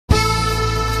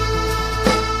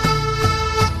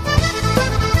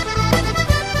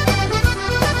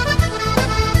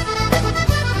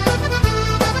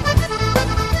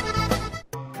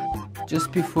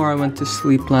just before I went to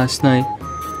sleep last night,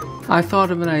 I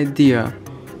thought of an idea,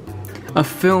 a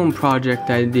film project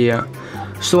idea.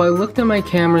 So I looked at my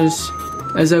cameras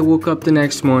as I woke up the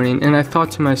next morning and I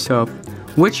thought to myself,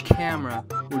 which camera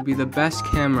would be the best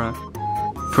camera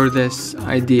for this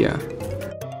idea?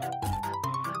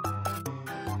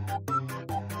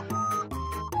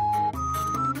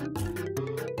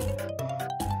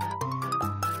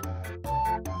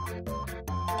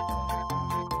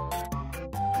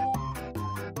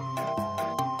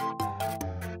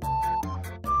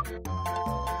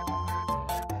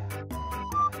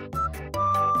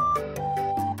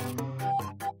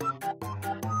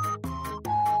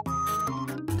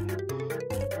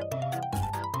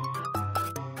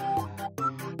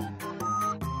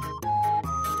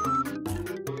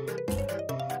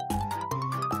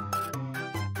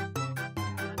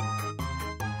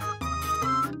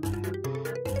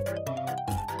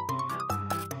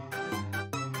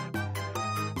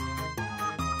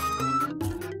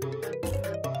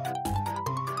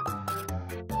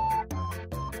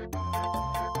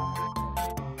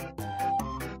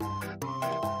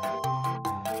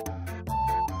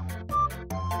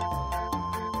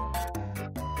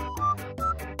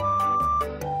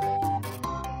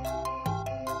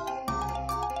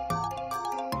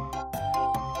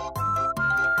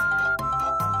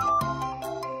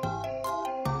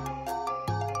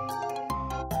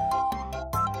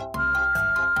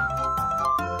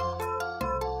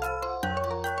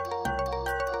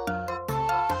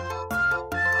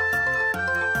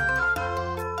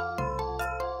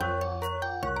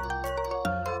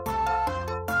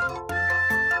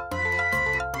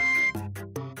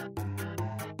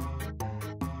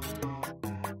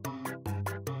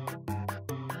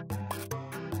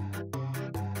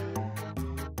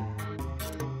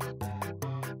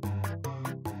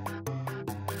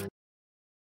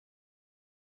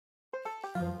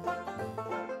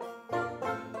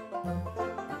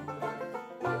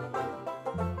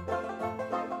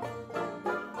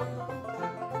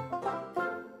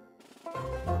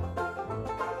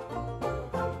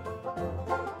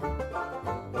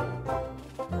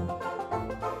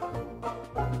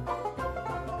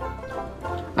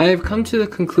 I have come to the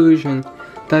conclusion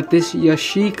that this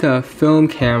Yashica film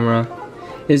camera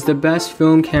is the best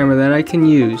film camera that I can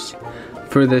use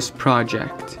for this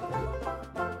project.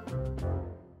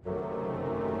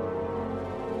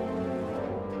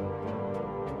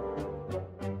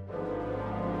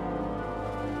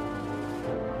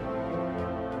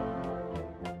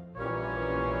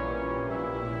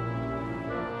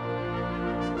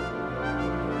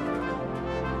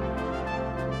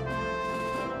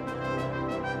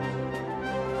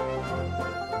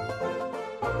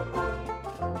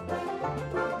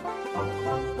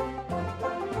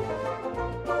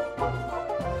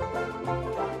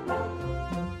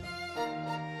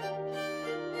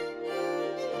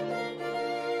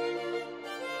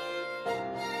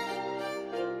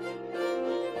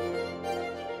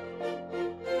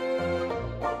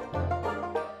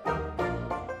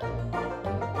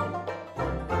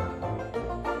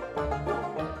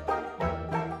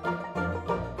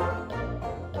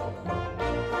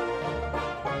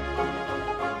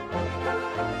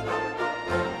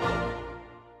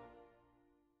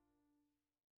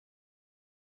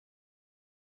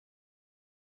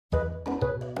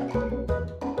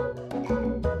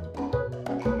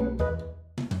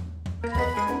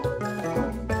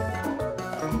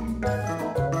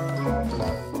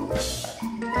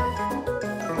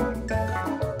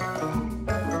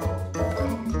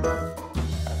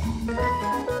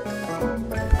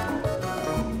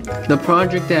 The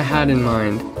project I had in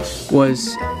mind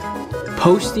was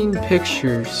posting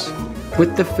pictures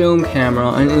with the film camera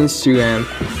on Instagram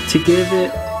to give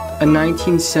it a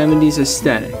 1970s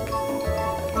aesthetic.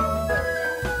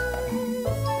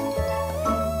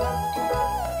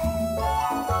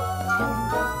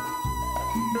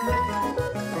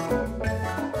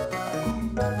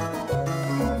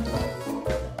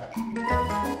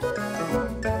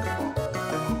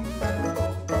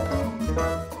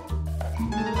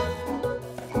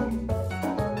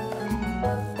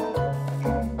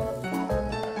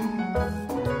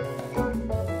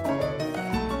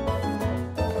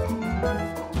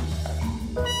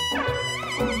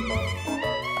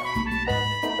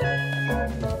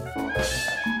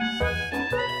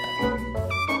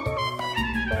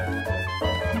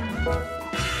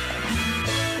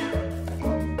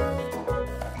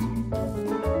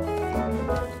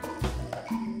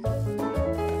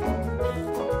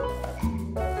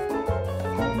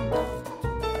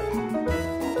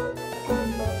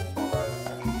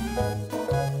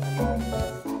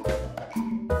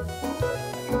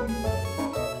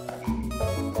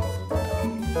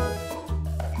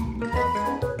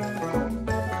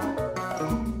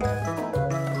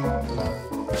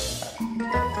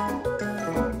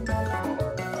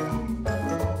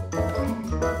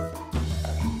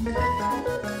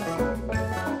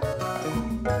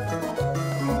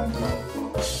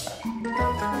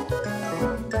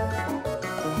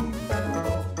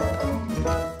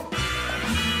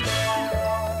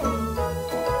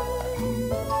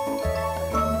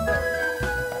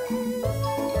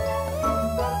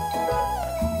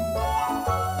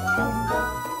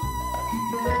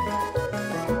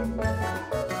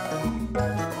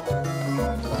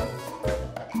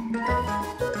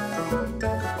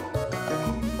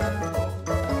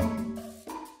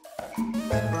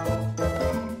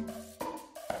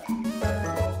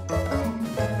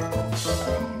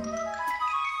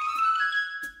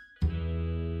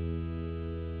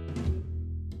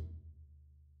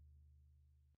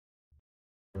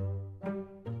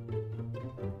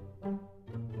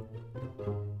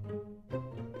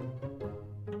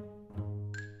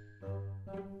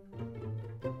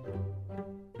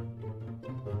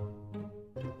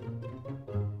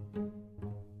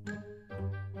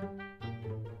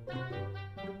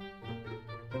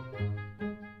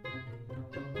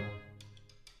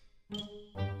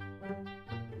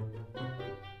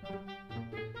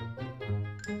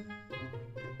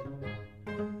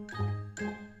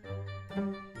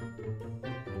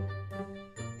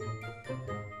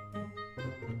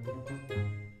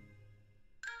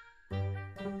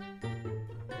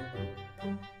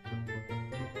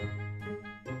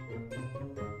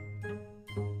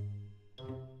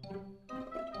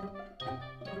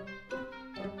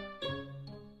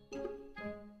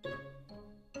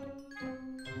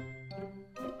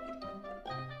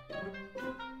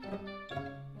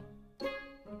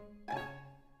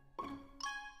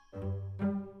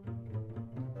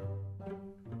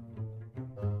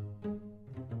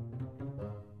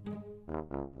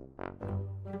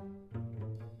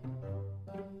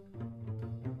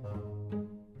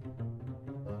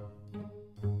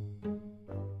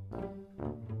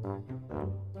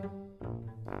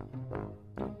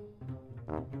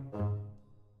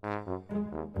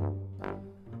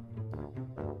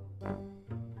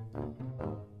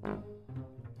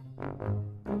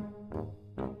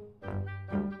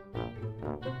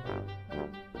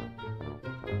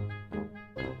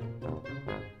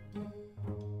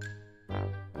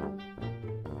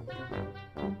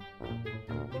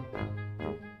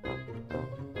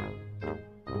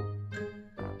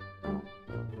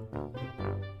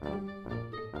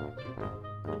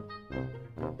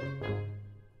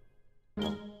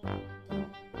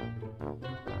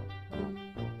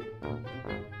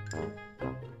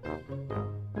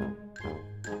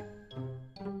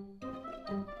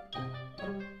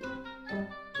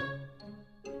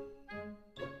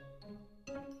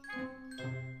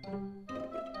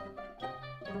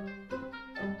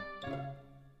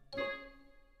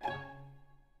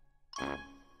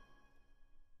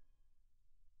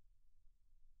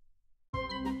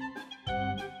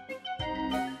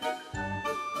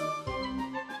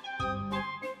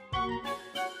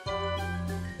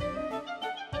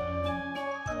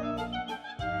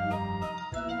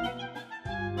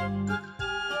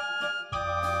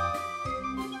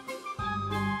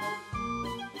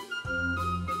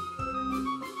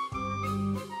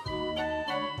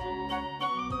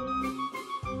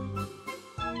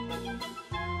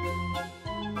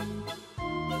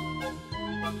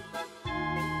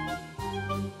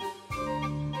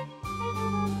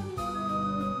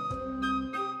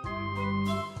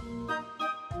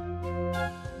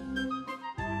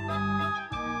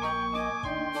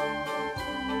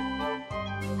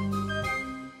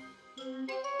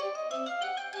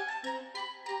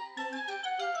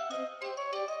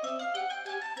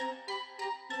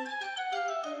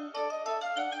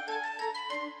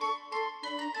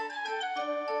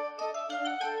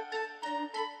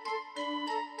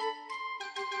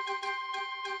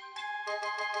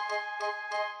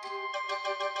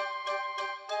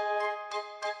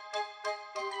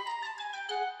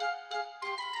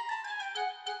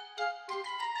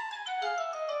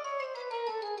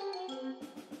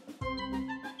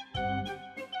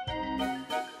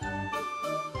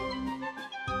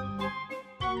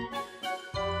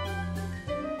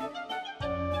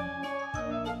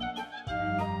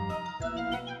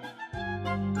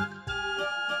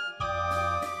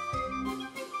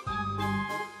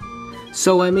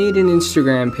 So I made an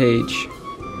Instagram page,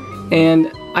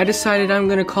 and I decided I'm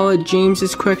gonna call it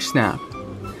James's Quick Snap.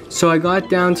 So I got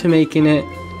down to making it,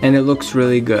 and it looks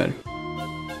really good.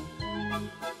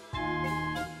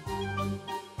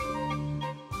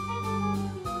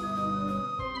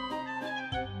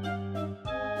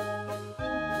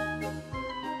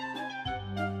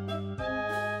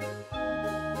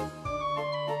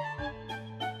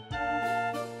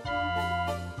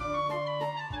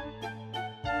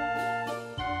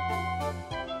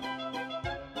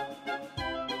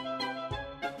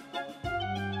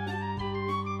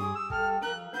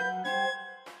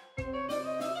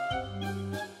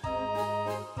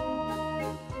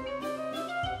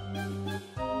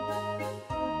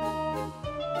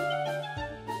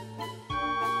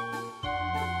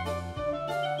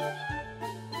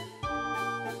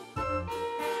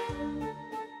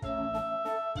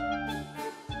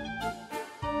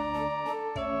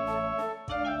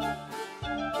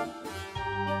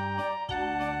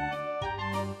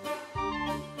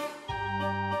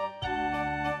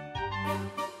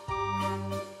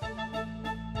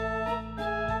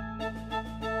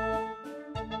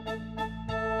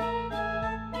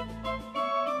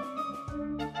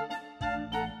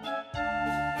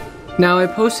 Now I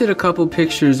posted a couple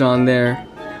pictures on there,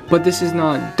 but this is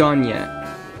not done yet.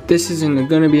 This is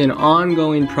going to be an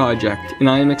ongoing project, and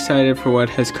I am excited for what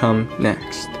has come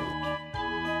next.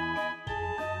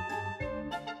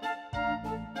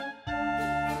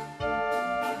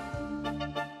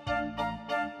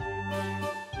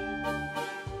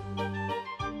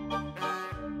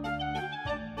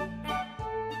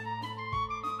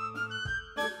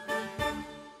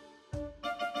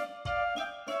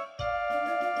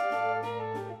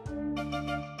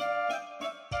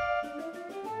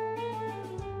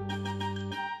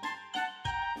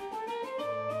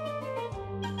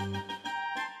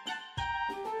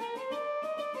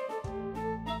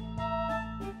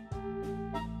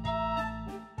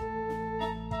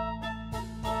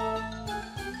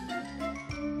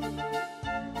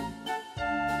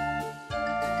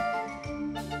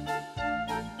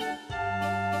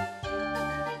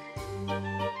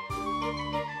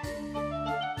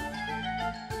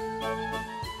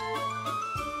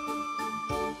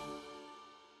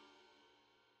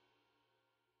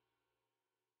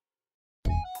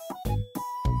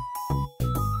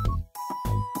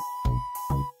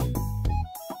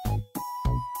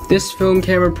 This film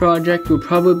camera project will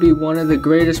probably be one of the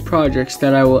greatest projects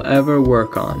that I will ever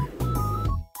work on.